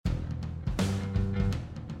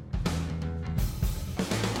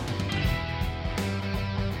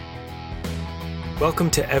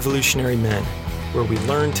Welcome to Evolutionary Men, where we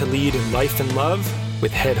learn to lead in life and love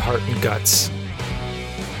with head, heart, and guts.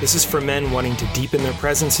 This is for men wanting to deepen their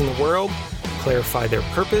presence in the world, clarify their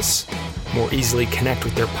purpose, more easily connect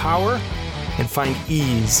with their power, and find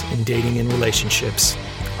ease in dating and relationships.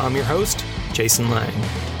 I'm your host, Jason Lang.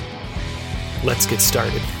 Let's get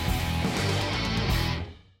started.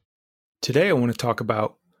 Today I want to talk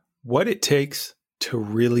about what it takes to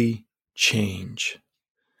really change.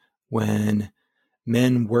 When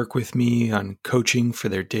men work with me on coaching for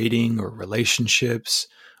their dating or relationships,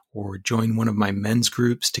 or join one of my men's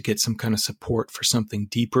groups to get some kind of support for something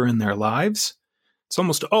deeper in their lives, it's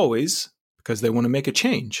almost always because they want to make a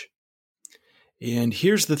change. And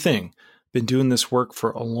here's the thing. I've been doing this work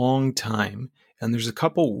for a long time, and there's a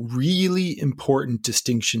couple really important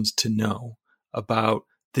distinctions to know about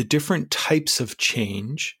the different types of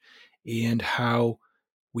change and how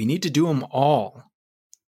we need to do them all.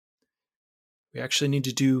 We actually need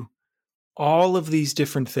to do all of these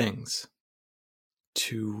different things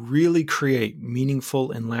to really create meaningful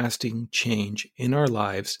and lasting change in our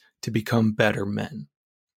lives to become better men.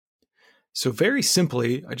 So very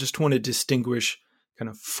simply, I just want to distinguish kind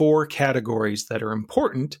of four categories that are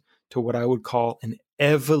important to what I would call an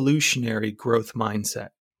evolutionary growth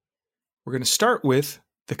mindset. We're going to start with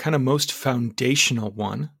the kind of most foundational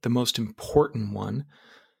one, the most important one,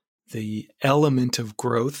 the element of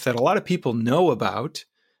growth that a lot of people know about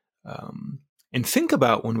and think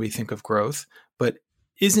about when we think of growth, but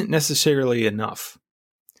isn't necessarily enough.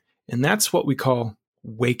 And that's what we call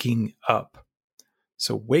waking up.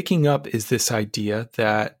 So waking up is this idea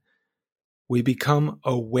that we become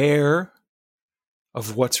aware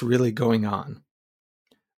of what's really going on,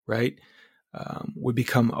 right? We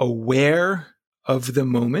become aware of the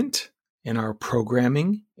moment in our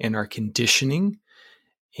programming and our conditioning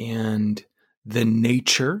and the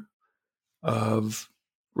nature of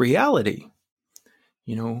reality.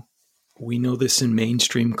 You know, we know this in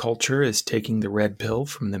mainstream culture as taking the red pill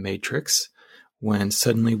from the Matrix, when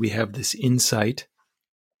suddenly we have this insight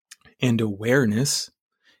and awareness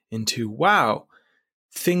into, wow,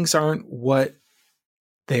 things aren't what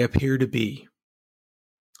they appear to be.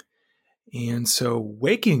 And so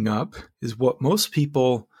waking up is what most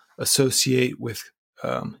people associate with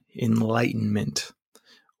enlightenment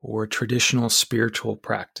or traditional spiritual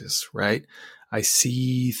practice, right? I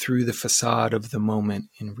see through the facade of the moment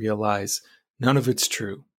and realize none of it's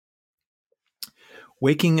true.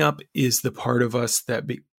 Waking up is the part of us that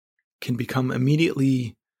can become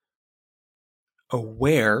immediately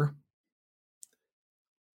aware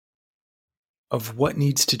of what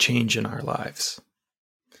needs to change in our lives,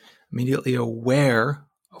 immediately aware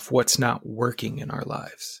of what's not working in our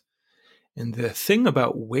lives. And the thing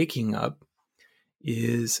about waking up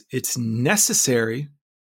is it's necessary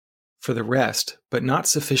for the rest, but not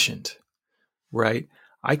sufficient, right?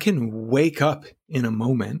 I can wake up in a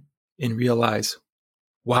moment and realize,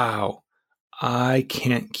 wow, I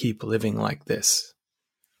can't keep living like this,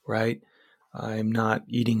 right? I'm not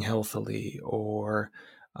eating healthily, or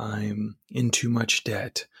I'm in too much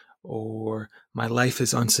debt, or my life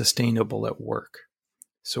is unsustainable at work.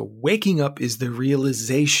 So waking up is the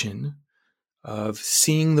realization of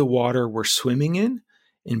seeing the water we're swimming in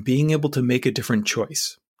and being able to make a different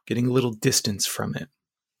choice, getting a little distance from it.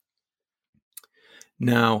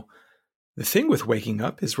 Now, the thing with waking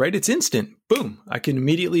up is, right, it's instant. Boom, I can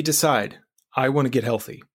immediately decide, I want to get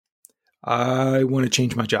healthy. I want to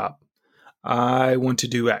change my job. I want to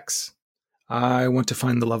do X. I want to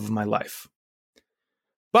find the love of my life.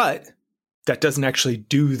 But that doesn't actually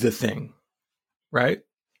do the thing, right?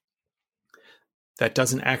 That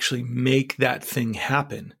doesn't actually make that thing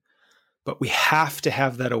happen. But we have to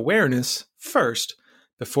have that awareness first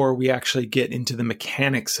before we actually get into the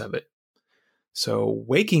mechanics of it. So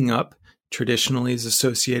waking up traditionally is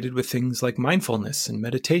associated with things like mindfulness and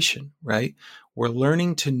meditation, right? We're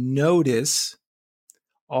learning to notice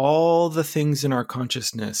all the things in our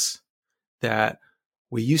consciousness that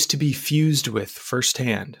we used to be fused with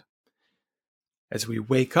firsthand. As we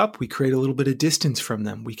wake up, we create a little bit of distance from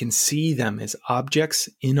them. We can see them as objects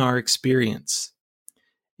in our experience.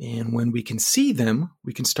 And when we can see them,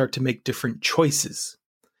 we can start to make different choices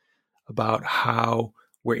about how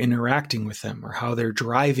we're interacting with them or how they're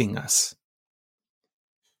driving us.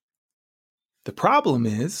 The problem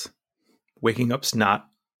is waking up's not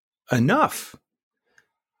enough.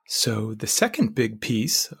 So the second big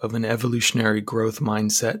piece of an evolutionary growth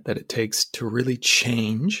mindset that it takes to really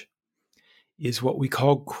change is what we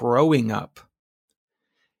call growing up.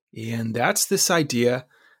 And that's this idea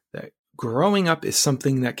that growing up is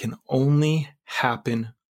something that can only happen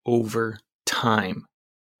over time.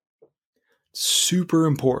 super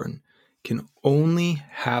important, can only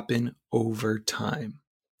happen over time.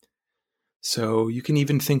 So you can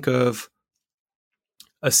even think of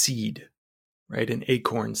a seed, right? An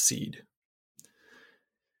acorn seed.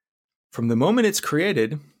 From the moment it's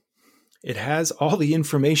created, it has all the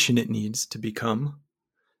information it needs to become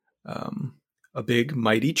a big,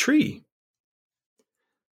 mighty tree.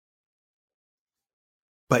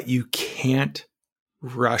 But you can't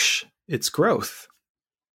rush its growth.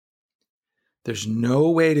 There's no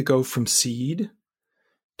way to go from seed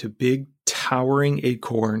to big, towering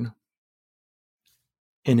acorn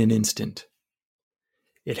in an instant.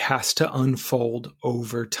 It has to unfold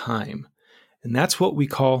over time. And that's what we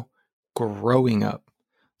call growing up.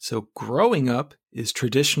 So growing up is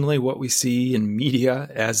traditionally what we see in media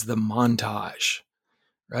as the montage,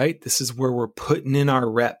 right? This is where we're putting in our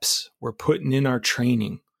reps. We're putting in our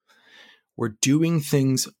training. We're doing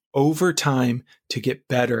things over time to get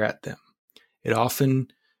better at them. It often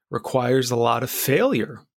requires a lot of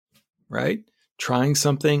failure, right? Trying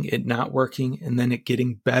something, it not working, and then it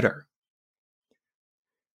getting better.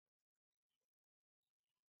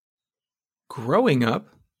 Growing up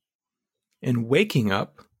and waking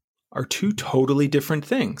up are two totally different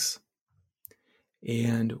things.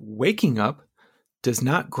 And waking up does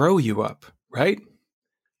not grow you up, right?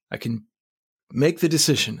 I can make the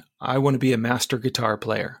decision. I want to be a master guitar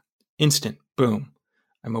player. Instant, boom.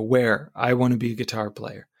 I'm aware I want to be a guitar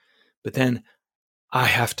player. But then I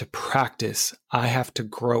have to practice. I have to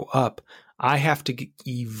grow up. I have to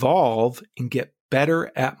evolve and get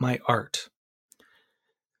better at my art.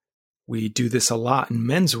 We do this a lot in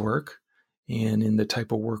men's work and in the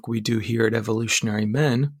type of work we do here at Evolutionary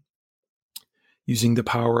Men, using the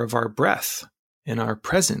power of our breath and our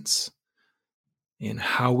presence and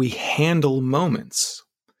how we handle moments,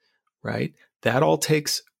 right? That all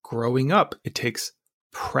takes growing up. It takes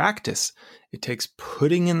practice. It takes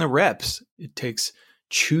putting in the reps. It takes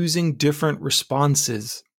choosing different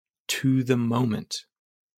responses to the moment.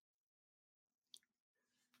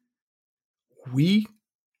 We,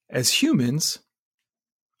 as humans,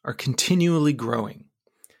 are continually growing.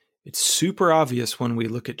 It's super obvious when we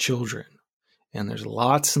look at children, and there's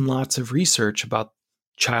lots and lots of research about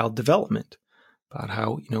child development, about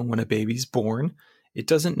how, when a baby's born, it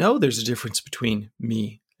doesn't know there's a difference between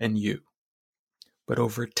me and you. But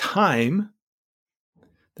over time,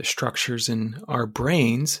 the structures in our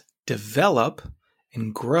brains develop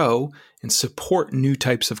and grow and support new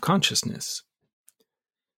types of consciousness.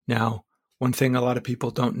 Now, one thing a lot of people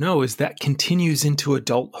don't know is that continues into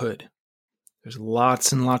adulthood. There's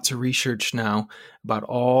lots and lots of research now about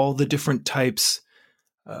all the different types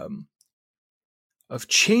of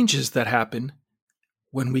changes that happen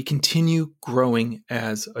when we continue growing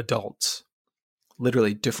as adults.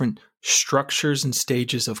 Literally different structures and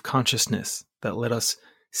stages of consciousness that let us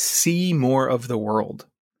see more of the world.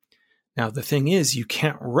 Now, the thing is, you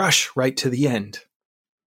can't rush right to the end.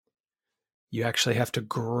 You actually have to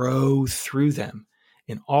grow through them.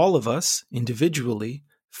 And all of us individually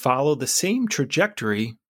follow the same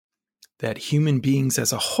trajectory that human beings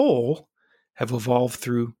as a whole have evolved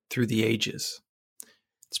through the ages.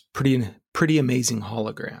 It's pretty amazing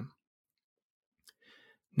hologram.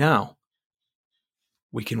 Now,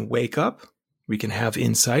 we can wake up, we can have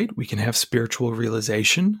insight, we can have spiritual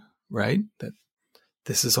realization, right? That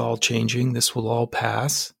this is all changing, this will all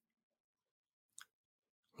pass.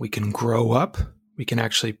 We can grow up, we can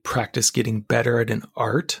actually practice getting better at an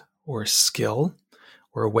art or a skill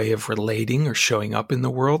or a way of relating or showing up in the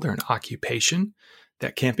world or an occupation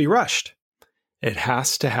that can't be rushed. It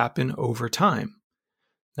has to happen over time.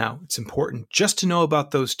 Now, it's important just to know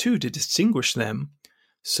about those two to distinguish them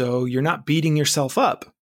so you're not beating yourself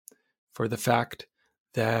up for the fact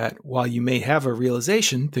that while you may have a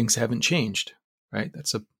realization, things haven't changed, right?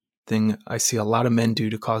 That's a thing I see a lot of men do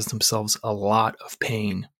to cause themselves a lot of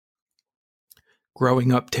pain.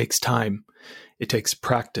 Growing up takes time. It takes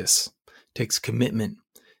practice, takes commitment,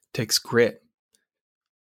 takes grit.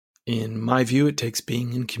 In my view, it takes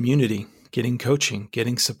being in community, getting coaching,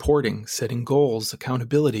 getting supporting, setting goals,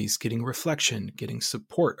 accountabilities, getting reflection, getting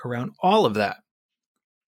support around all of that.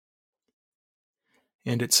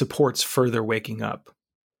 And it supports further waking up.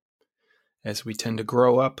 As we tend to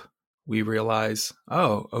grow up, we realize,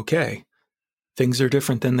 oh, okay, things are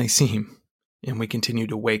different than they seem, and we continue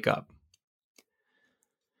to wake up.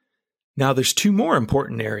 Now, there's two more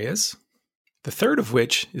important areas, the third of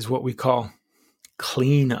which is what we call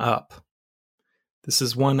clean up. This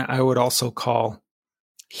is one I would also call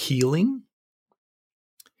healing.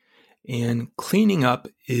 And cleaning up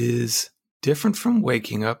is different from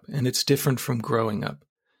waking up, and it's different from growing up.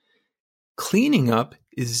 Cleaning up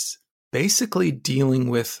is basically dealing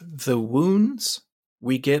with the wounds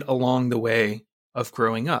we get along the way of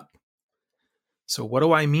growing up. So what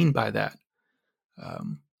do I mean by that?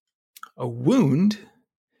 A wound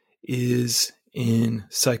is, in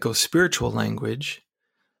psychospiritual language,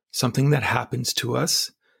 something that happens to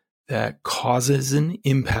us that causes an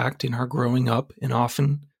impact in our growing up and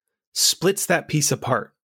often splits that piece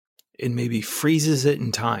apart and maybe freezes it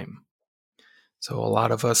in time. So a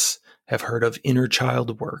lot of us have heard of inner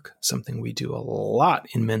child work, something we do a lot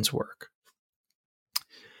in men's work.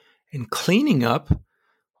 And cleaning up,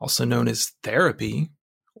 also known as therapy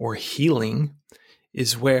or healing,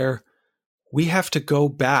 is where we have to go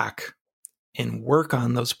back and work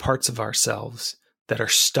on those parts of ourselves that are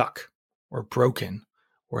stuck or broken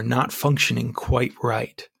or not functioning quite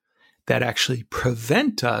right, that actually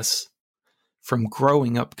prevent us from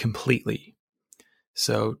growing up completely.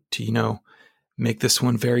 So to, make this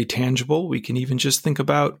one very tangible, we can even just think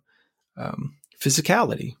about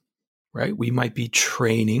physicality, right? We might be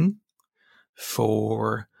training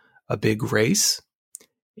for a big race,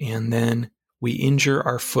 and then we injure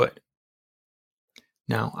our foot.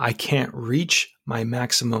 Now, I can't reach my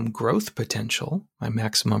maximum growth potential, my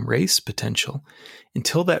maximum race potential,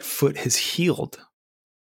 until that foot has healed.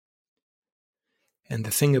 And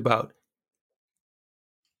the thing about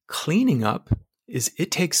cleaning up is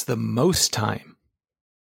it takes the most time.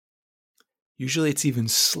 Usually it's even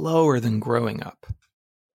slower than growing up,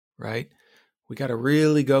 right? We got to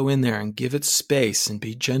really go in there and give it space and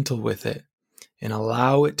be gentle with it and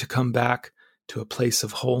allow it to come back to a place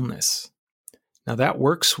of wholeness. Now that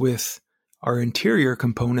works with our interior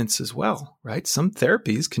components as well, right? Some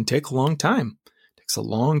therapies can take a long time. It takes a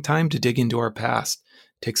long time to dig into our past.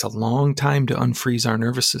 It takes a long time to unfreeze our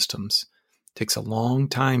nervous systems. It takes a long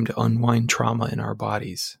time to unwind trauma in our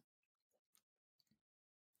bodies.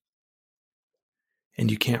 And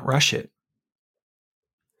you can't rush it.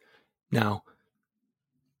 Now,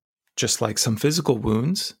 just like some physical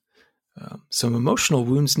wounds, some emotional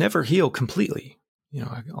wounds never heal completely.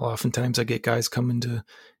 Oftentimes I get guys coming to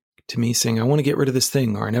me saying, I want to get rid of this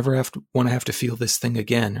thing, or I never want to have to feel this thing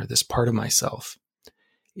again, or this part of myself.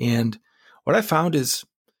 And what I found is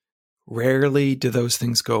rarely do those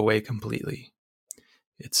things go away completely.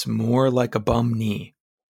 It's more like a bum knee,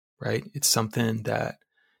 right? It's something that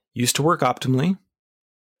used to work optimally.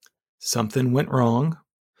 Something went wrong.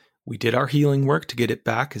 We did our healing work to get it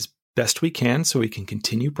back as best we can so we can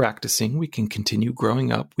continue practicing. We can continue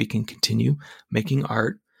growing up. We can continue making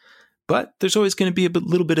art. But there's always going to be a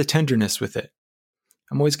little bit of tenderness with it.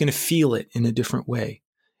 I'm always going to feel it in a different way.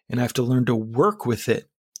 And I have to learn to work with it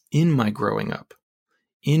in my growing up,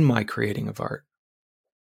 in my creating of art.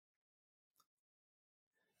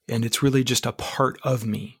 And it's really just a part of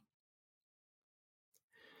me.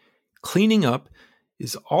 Cleaning up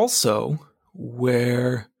is also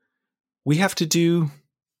where we have to do,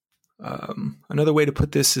 another way to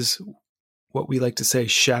put this is what we like to say,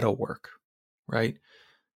 shadow work, right?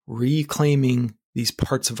 Reclaiming these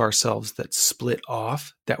parts of ourselves that split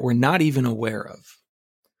off that we're not even aware of.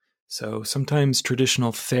 So sometimes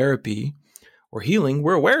traditional therapy or healing,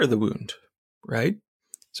 we're aware of the wound, right?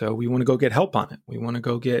 So we want to go get help on it. We want to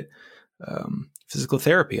go get physical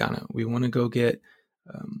therapy on it. We want to go get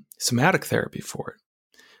somatic therapy for it.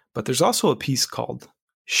 But there's also a piece called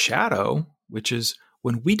shadow, which is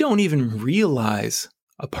when we don't even realize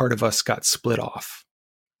a part of us got split off.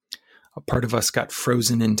 A part of us got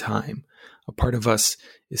frozen in time. A part of us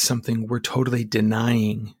is something we're totally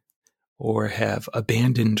denying or have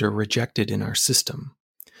abandoned or rejected in our system.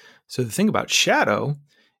 So the thing about shadow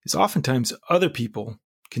is oftentimes other people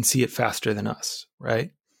can see it faster than us,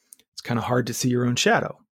 right? It's kind of hard to see your own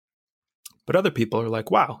shadow. But other people are like,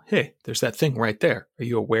 wow, hey, there's that thing right there. Are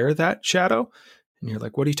you aware of that shadow? And you're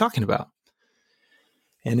like, what are you talking about?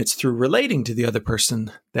 And it's through relating to the other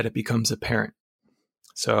person that it becomes apparent.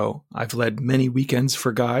 So I've led many weekends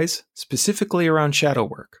for guys specifically around shadow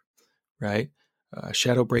work, right?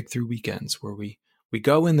 Shadow breakthrough weekends where we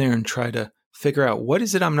go in there and try to figure out what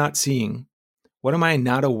is it I'm not seeing? What am I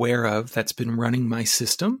not aware of that's been running my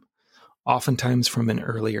system, oftentimes from an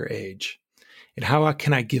earlier age? And how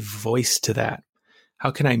can I give voice to that?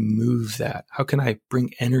 How can I move that? How can I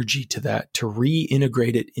bring energy to that to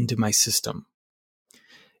reintegrate it into my system?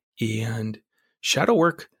 And shadow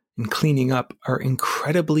work and cleaning up are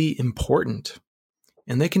incredibly important.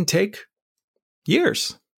 And they can take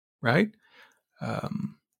years, right?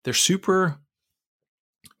 They're super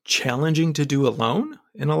challenging to do alone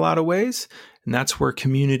in a lot of ways. And that's where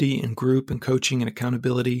community and group and coaching and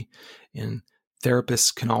accountability and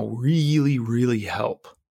therapists can all really, really help.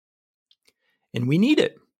 And we need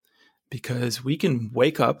it because we can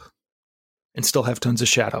wake up and still have tons of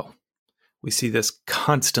shadow. We see this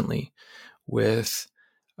constantly with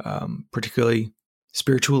particularly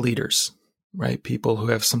spiritual leaders, right? People who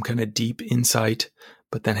have some kind of deep insight,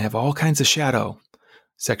 but then have all kinds of shadow,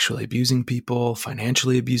 sexually abusing people,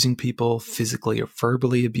 financially abusing people, physically or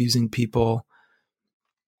verbally abusing people.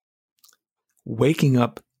 Waking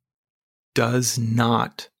up does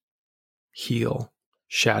not heal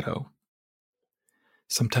shadow.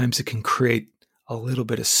 Sometimes it can create a little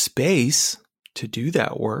bit of space to do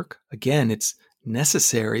that work. Again, it's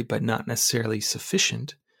necessary, but not necessarily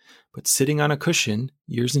sufficient. But sitting on a cushion,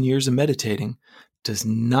 years and years of meditating, does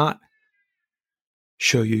not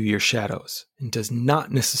show you your shadows and does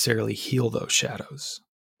not necessarily heal those shadows.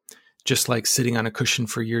 Just like sitting on a cushion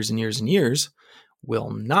for years and years and years will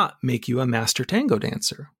not make you a master tango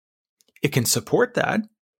dancer. It can support that,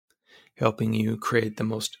 helping you create the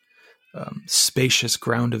most spacious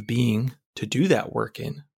ground of being to do that work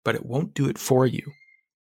in, but it won't do it for you.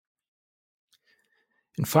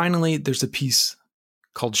 And finally, there's a piece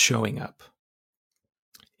called showing up.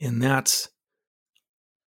 And that's,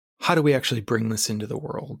 how do we actually bring this into the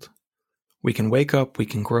world? We can wake up, we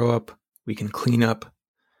can grow up, we can clean up,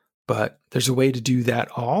 but there's a way to do that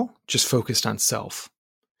all just focused on self.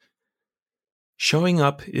 Showing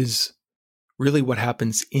up is really what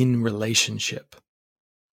happens in relationship,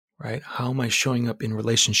 right? How am I showing up in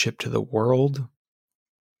relationship to the world,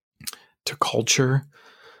 to culture,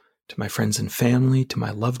 to my friends and family, to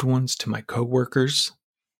my loved ones, to my coworkers,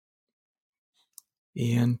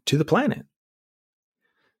 and to the planet?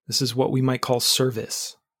 This is what we might call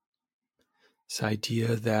service. This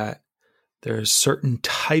idea that there's certain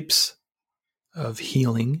types of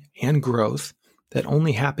healing and growth that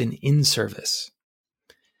only happen in service.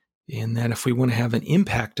 And that if we want to have an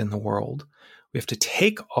impact in the world, we have to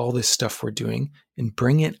take all this stuff we're doing and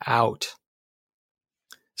bring it out.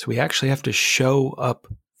 So we actually have to show up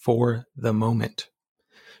for the moment,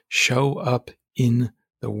 show up in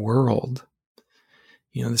the world.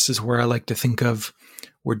 This is where I like to think of,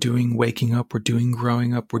 we're doing waking up, we're doing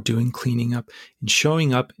growing up, we're doing cleaning up, and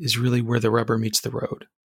showing up is really where the rubber meets the road,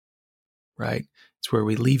 right? It's where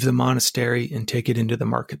we leave the monastery and take it into the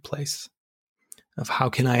marketplace of how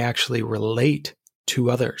can I actually relate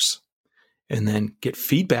to others and then get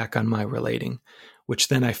feedback on my relating, which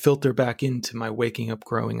then I filter back into my waking up,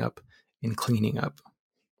 growing up, and cleaning up.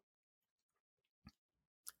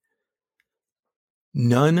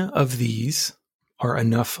 None of these are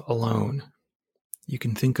enough alone. You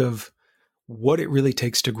can think of what it really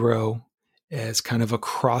takes to grow as kind of a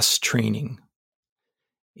cross training.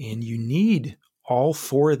 And you need all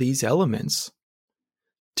four of these elements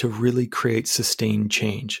to really create sustained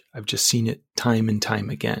change. I've just seen it time and time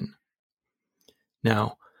again.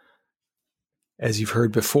 Now, as you've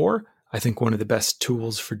heard before, I think one of the best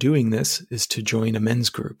tools for doing this is to join a men's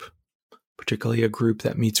group, particularly a group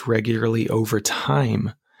that meets regularly over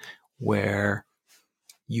time, where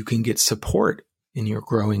you can get support in your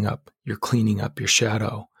growing up, your cleaning up, your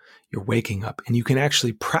shadow, your waking up, and you can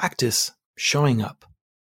actually practice showing up,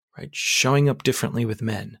 right? Showing up differently with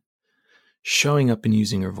men, showing up and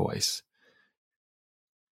using your voice.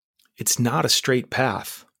 It's not a straight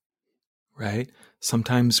path, right?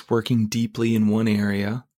 Sometimes working deeply in one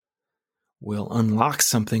area will unlock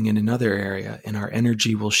something in another area and our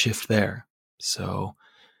energy will shift there. So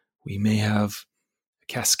we may have a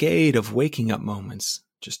cascade of waking up moments,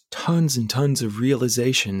 just tons and tons of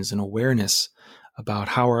realizations and awareness about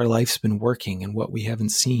how our life's been working and what we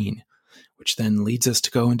haven't seen, which then leads us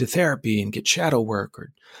to go into therapy and get shadow work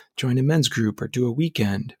or join a men's group or do a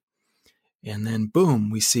weekend. And then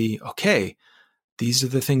boom, we see, okay, these are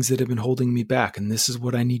the things that have been holding me back, and this is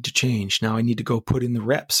what I need to change. Now I need to go put in the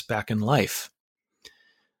reps back in life,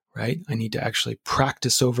 right? I need to actually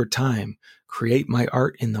practice over time, create my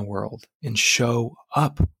art in the world, and show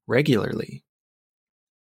up regularly.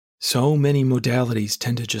 So many modalities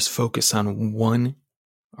tend to just focus on one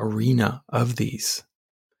arena of these,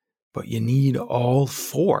 but you need all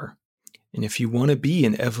four. And if you want to be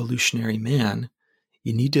an evolutionary man,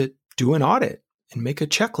 you need to do an audit and make a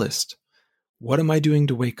checklist. What am I doing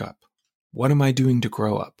to wake up? What am I doing to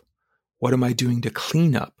grow up? What am I doing to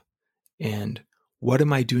clean up? And what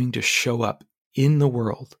am I doing to show up in the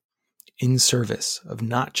world in service of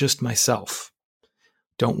not just myself?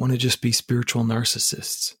 Don't want to just be spiritual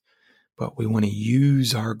narcissists, but we want to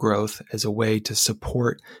use our growth as a way to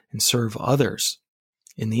support and serve others.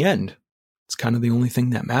 In the end, it's kind of the only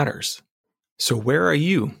thing that matters. So where are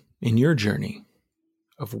you in your journey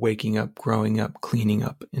of waking up, growing up, cleaning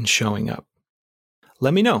up, and showing up?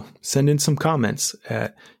 Let me know. Send in some comments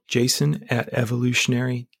at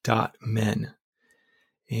jason@evolutionary.men.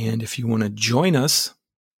 And if you want to join us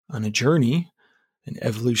on a journey, an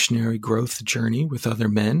evolutionary growth journey with other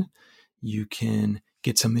men, you can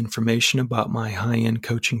get some information about my high-end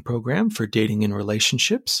coaching program for dating and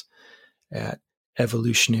relationships at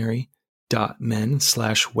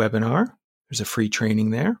evolutionary.men/webinar. There's a free training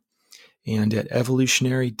there. And at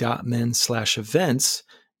evolutionary.men/events,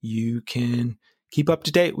 you can keep up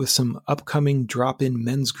to date with some upcoming drop-in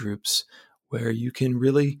men's groups where you can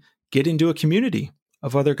really get into a community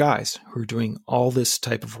of other guys who are doing all this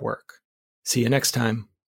type of work. See you next time.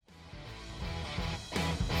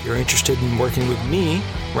 If you're interested in working with me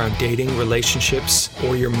around dating, relationships,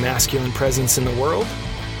 or your masculine presence in the world,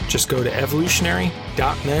 just go to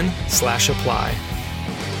evolutionary.men/apply.